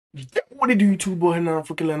What it do, YouTube boy? Now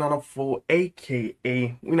freaking Leonardo 4,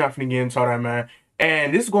 aka we not finna get into all that, man.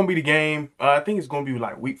 And this is gonna be the game. I think it's gonna be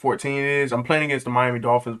like week 14. It is. I'm playing against the Miami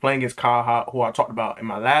Dolphins, playing against Kyle Hott, who I talked about in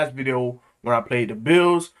my last video when I played the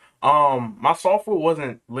Bills. My software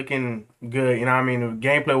wasn't looking good. You know what I mean? The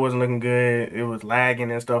gameplay wasn't looking good. It was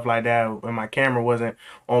lagging and stuff like that, and my camera wasn't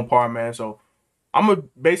on par, man. So I'm gonna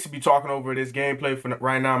basically be talking over this gameplay for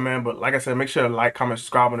right now, man. But like I said, make sure to like, comment,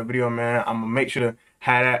 subscribe on the video, man. I'm gonna make sure to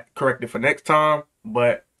have that corrected for next time.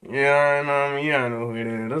 But yeah, you know what I mean? Yeah, I know who it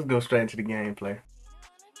is. Let's go straight into the gameplay.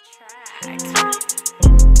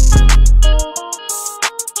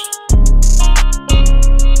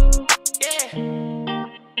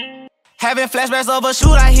 Having flashbacks of a shoot,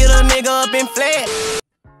 I hit a nigga up in flat.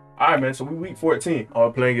 All right, man. So we week 14.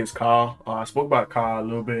 Playing against Kyle. I spoke about Kyle a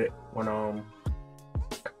little bit when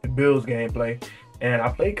the Bills gameplay, and I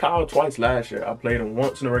played Kyle twice last year. I played him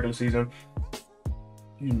once in the regular season,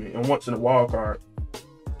 excuse me, and once in the wild card.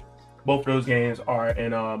 Both of those games are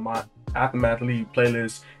in my Aftermath League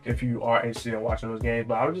playlist if you are interested in watching those games.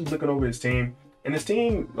 But I was just looking over his team, and his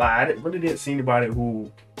team, like, I really didn't see anybody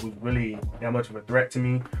who was really that much of a threat to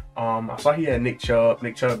me. I saw he had Nick Chubb.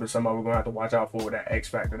 Nick Chubb is somebody we're gonna have to watch out for with that X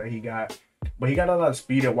factor that he got. But he got a lot of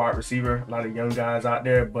speed at wide receiver, a lot of young guys out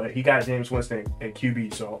there. But he got James Winston at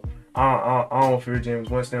QB, so I don't fear James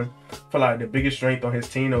Winston. I feel like the biggest strength on his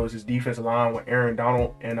team though is his defensive line with Aaron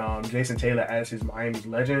Donald and Jason Taylor as his Miami's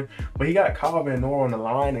legend. But he got Kyle Van Noy on the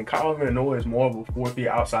line, and Kyle Van Noy is more of a 4-3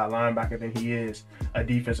 outside linebacker than he is a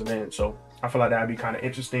defensive end. So I feel like that'd be kind of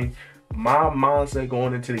interesting. My mindset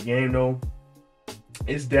going into the game though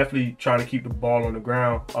is definitely trying to keep the ball on the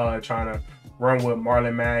ground, trying to run with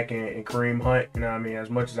Marlon Mack and Kareem Hunt, you know what I mean,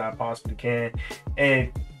 as much as I possibly can.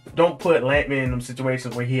 And don't put Lampman in them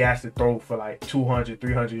situations where he has to throw for like 200,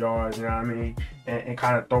 300 yards, you know what I mean, and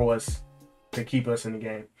kind of throw us to keep us in the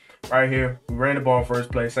game. Right here, we ran the ball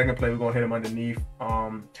first play. Second play, we're going to hit him underneath.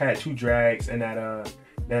 Had two drags and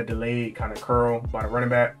that delayed kind of curl by the running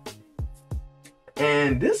back.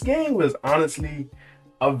 And this game was honestly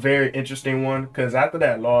a very interesting one because after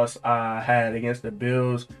that loss I had against the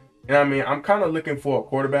Bills, you know what I mean, I'm kind of looking for a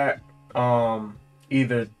quarterback.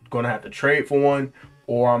 Either going to have to trade for one,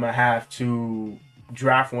 or I'm going to have to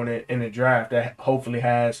draft one in the draft that hopefully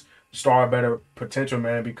has better potential,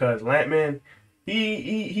 man, because Lampman,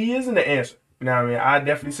 he isn't the answer. You know what I mean? I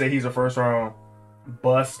definitely say he's a first round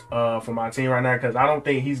bust for my team right now because I don't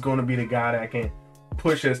think he's going to be the guy that can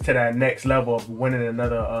push us to that next level of winning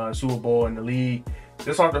another Super Bowl in the league.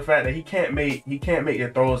 Just off the fact that he can't make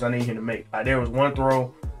the throws I need him to make. Like there was one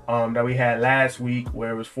throw that we had last week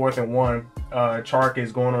where it was 4th and 1. Chark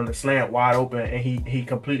is going on the slant wide open and he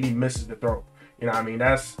completely misses the throw. You know what I mean?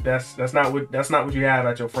 That's not what you have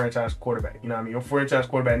at your franchise quarterback. You know what I mean? Your franchise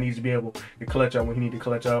quarterback needs to be able to clutch up when he need to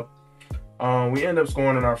clutch up. We end up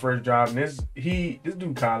scoring in our first drive, and this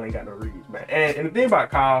dude Kyle ain't got no reads, man. And the thing about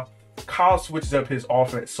Kyle switches up his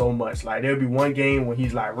offense so much. Like there'll be one game when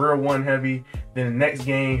he's like real one heavy, then the next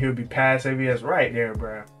game he'll be pass heavy. That's right there,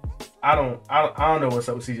 bro. I don't know what's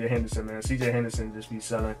up with CJ Henderson, man. CJ Henderson just be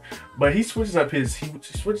selling, but he switches up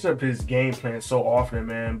his game plan so often,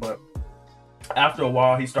 man. But after a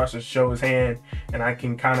while, he starts to show his hand, and I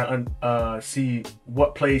can kind of see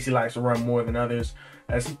what plays he likes to run more than others,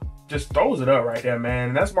 as he just throws it up right there, man.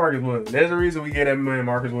 And that's Marcus Williams. There's a reason we get that man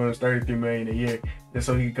Marcus Williams $33 million a year, just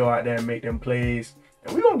so he can go out there and make them plays.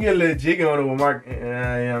 And we're going to get a little jiggy on it with Marcus.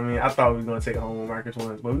 I mean, I thought we was going to take it home with Marcus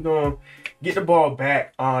Williams, but we're going to get the ball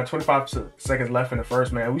back. 25 seconds left in the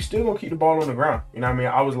first, man. We still going to keep the ball on the ground. You know what I mean?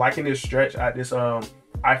 I was liking this stretch at this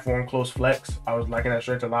iPhone close flex. I was liking that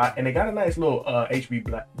stretch a lot. And they got a nice little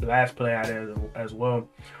HB blast play out there as well.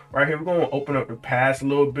 Right here, we're going to open up the pass a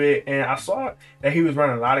little bit. And I saw that he was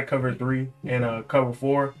running a lot of cover 3 and cover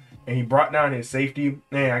 4. And he brought down his safety.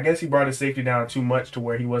 And I guess he brought his safety down too much to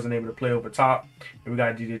where he wasn't able to play over top. And we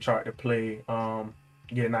got DJ Chark to play,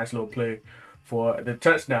 get a nice little play for the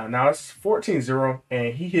touchdown. Now it's 14-0.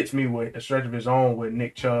 And he hits me with a stretch of his own with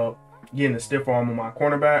Nick Chubb getting a stiff arm on my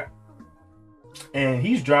cornerback. And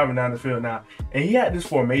he's driving down the field now. And he had this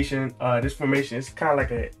formation. This formation is kind of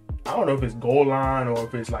like I don't know if it's goal line or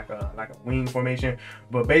if it's like a wing formation.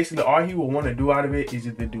 But basically all he would want to do out of it is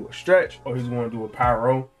either do a stretch or he's going to do a power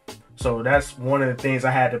row. So that's one of the things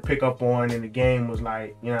I had to pick up on in the game was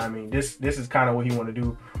like, you know what I mean? This is kind of what he want to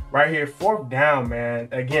do. Right here, 4th down, man.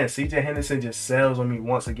 Again, CJ Henderson just sells on me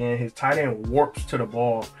once again. His tight end warps to the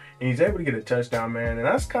ball and he's able to get a touchdown, man. And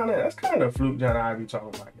that's kind of the fluke John Ivy talking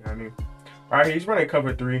about, you know what I mean? All right, he's running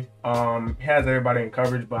cover 3. He has everybody in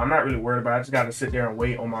coverage, but I'm not really worried about it. I just got to sit there and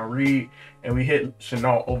wait on my read. And we hit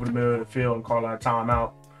Chenault over the middle of the field and call our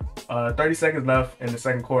timeout. 30 seconds left in the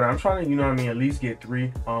second quarter. I'm trying to, you know what I mean, at least get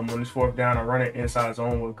 3 on this fourth down. I run it inside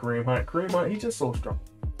zone with Kareem Hunt. Kareem Hunt, he's just so strong.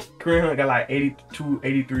 Kareem Hunt got like 82,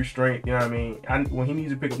 83 strength, you know what I mean? When he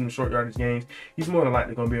needs to pick up in the short yardage games, he's more than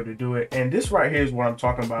likely going to be able to do it. And this right here is what I'm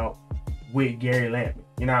talking about with Gary Lampman.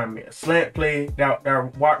 You know what I mean? A slant play, that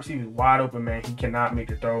wide receiver is wide open, man. He cannot make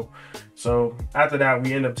the throw. So after that,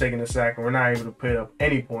 we end up taking a sack, and we're not able to put up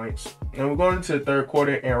any points. And we're going into the third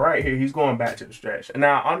quarter, and right here, he's going back to the stretch. And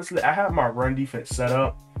now, honestly, I have my run defense set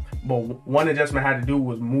up, but one adjustment I had to do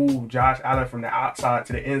was move Josh Allen from the outside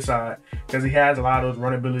to the inside, because he has a lot of those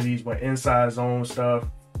run abilities with inside zone stuff.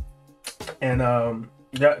 And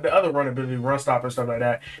the other run ability, run stop and stuff like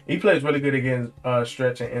that. He plays really good against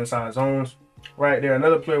stretch and inside zones. Right there,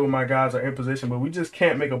 another play where my guys are in position, but we just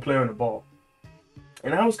can't make a play on the ball.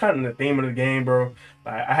 And that was kind of the theme of the game, bro.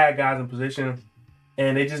 Like, I had guys in position,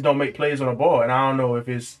 and they just don't make plays on the ball. And I don't know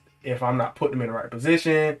if I'm not putting them in the right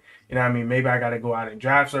position. You know what I mean? Maybe I got to go out and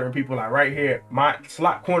draft certain people. Like right here, my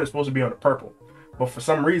slot corner is supposed to be on the purple, but for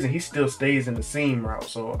some reason, he still stays in the seam route.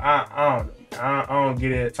 So I don't know. I don't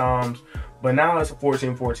get it at times. But now it's a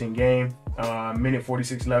 14-14 game. Minute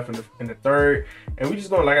 46 left in the third. And we just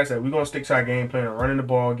going, like I said, we're going to stick to our game plan of running the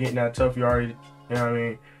ball, getting that tough yardage, you know what I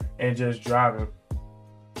mean, and just driving.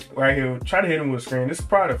 Right here, try to hit him with a screen. This is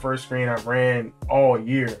probably the first screen I've ran all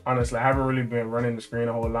year. Honestly, I haven't really been running the screen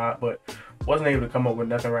a whole lot, but wasn't able to come up with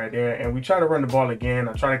nothing right there. And we try to run the ball again.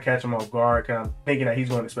 I try to catch him off guard because I'm thinking that he's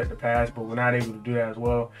going to expect the pass, but we're not able to do that as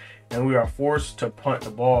well. And we are forced to punt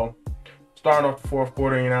the ball. Starting off the fourth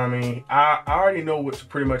quarter, you know what I mean? I already know what to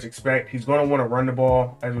pretty much expect. He's going to want to run the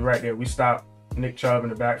ball. As we right there, we stop Nick Chubb in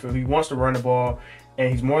the backfield. He wants to run the ball,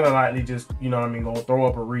 and he's more than likely just, you know what I mean, going to throw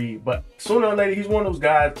up a read. But sooner or later, he's one of those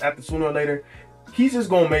guys, after sooner or later, he's just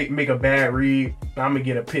going to make a bad read, and I'm going to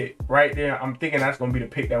get a pick. Right there, I'm thinking that's going to be the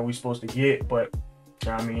pick that we're supposed to get. But,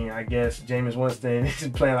 I mean, I guess Jameis Winston is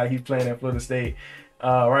playing like he's playing at Florida State.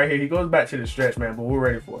 Right here, he goes back to the stretch, man, but we're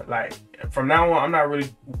ready for it. Like, from now on, I'm not really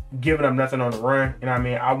giving him nothing on the run. You know what I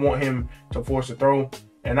mean? I want him to force a throw.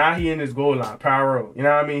 And now he in his goal line, power roll. You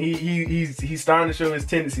know what I mean? He's starting to show his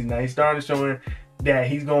tendencies now. He's starting to show that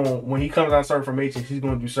he's going, when he comes out certain formations, he's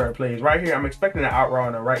going to do certain plays. Right here, I'm expecting an out route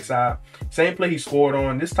on the right side. Same play he scored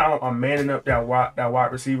on. This time, I'm manning up that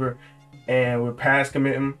wide receiver, and we're pass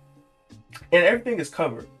committing. And everything is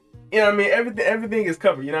covered. You know what I mean? Everything is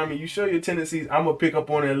covered. You know what I mean? You show your tendencies. I'm going to pick up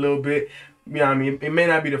on it a little bit. You know what I mean? It may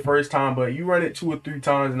not be the first time, but you run it 2 or 3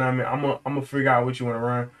 times, and I mean, I'm going to figure out what you want to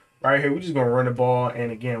run. Right here, we're just going to run the ball.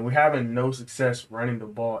 And again, we're having no success running the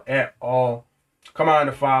ball at all. Come out in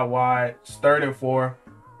the 5 wide. It's 3rd and 4.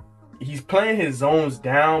 He's playing his zones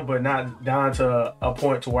down, but not down to a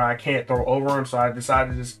point to where I can't throw over him. So I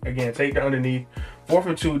decided to just, again, take the underneath. 4th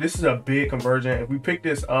and 2. This is a big conversion. If we pick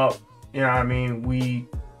this up, you know what I mean, we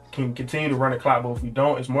can continue to run the clock, but if we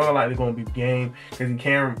don't, it's more than likely going to be game because he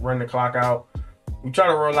can run the clock out. We try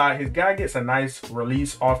to roll out. His guy gets a nice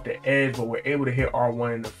release off the edge, but we're able to hit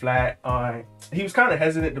R1 in the flat. He was kind of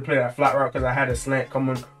hesitant to play that flat route because I had a slant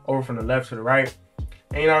coming over from the left to the right.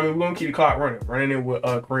 And you know what I mean, we're going to keep the clock running it with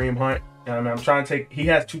Kareem Hunt. You know what I mean, I'm trying to take, he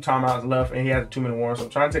has 2 timeouts left and he has a 2-minute warning, so I'm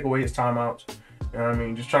trying to take away his timeouts. You know what I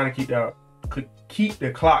mean, just trying to keep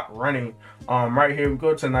the clock running. Right here, we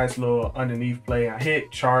go to a nice little underneath play. I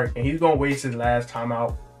hit Chart, and he's going to waste his last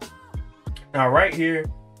timeout. Now, right here,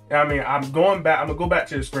 I mean, I'm going to go back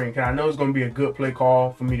to the screen because I know it's going to be a good play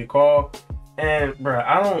call for me to call. And, bro,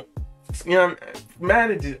 I don't, you know,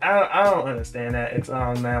 Madden I don't understand that. It's,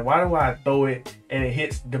 man, why do I throw it and it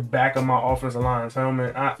hits the back of my offensive line's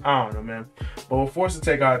helmet? I don't know, man. But we're forced to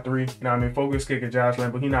take out 3. You know what I mean? Focus kicker Josh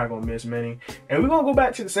Lamb, but he's not going to miss many. And we're going to go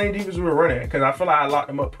back to the same defense we were running because I feel like I locked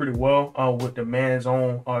him up pretty well with the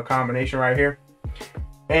man-zone combination right here.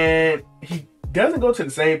 And he doesn't go to the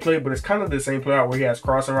same play, but it's kind of the same play out where he has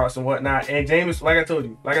crossing routes and whatnot. And Jameis, like I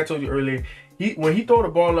told you earlier, when he throw the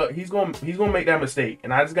ball up, he's gonna make that mistake,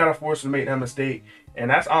 and I just gotta force him to make that mistake, and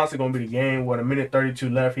that's honestly gonna be the game. With a minute 32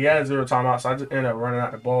 left, he has 0 timeouts, so I just end up running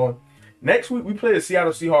out the ball. Next week we play the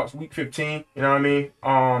Seattle Seahawks, week 15. You know what I mean?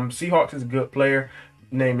 Seahawks is a good player.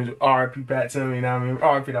 Name is R.I.P. Pat Tillman. You know what I mean?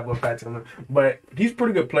 R.I.P. that boy Pat Tillman, but he's a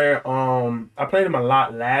pretty good player. I played him a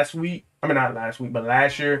lot last week. I mean, not last week, but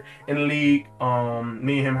last year in the league.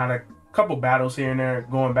 Me and him had a couple battles here and there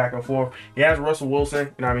going back and forth. He has Russell Wilson,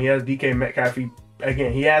 you know what I mean? He has DK Metcalf.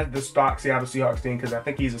 He has the stock Seattle Seahawks team because I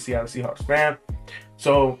think he's a Seattle Seahawks fan.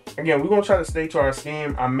 So, again, we're going to try to stay to our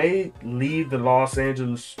scheme. I may leave the Los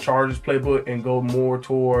Angeles Chargers playbook and go more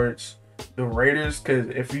towards the Raiders, because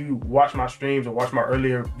if you watch my streams or watch my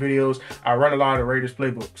earlier videos, I run a lot of the Raiders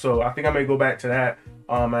playbook. So I think I may go back to that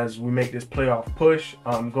as we make this playoff push,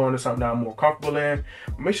 going to something that I'm more comfortable in.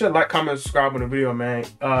 Make sure to like, comment, subscribe on the video, man.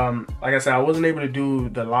 Like I said, I wasn't able to do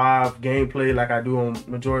the live gameplay like I do on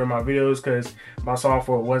majority of my videos because my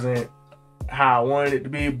software wasn't how I wanted it to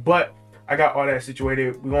be, but I got all that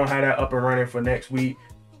situated. We're gonna have that up and running for next week.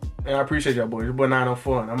 And I appreciate y'all boys. Your boy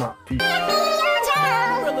 904 and I'm out. Peace.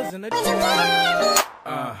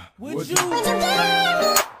 Would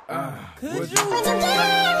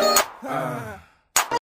you?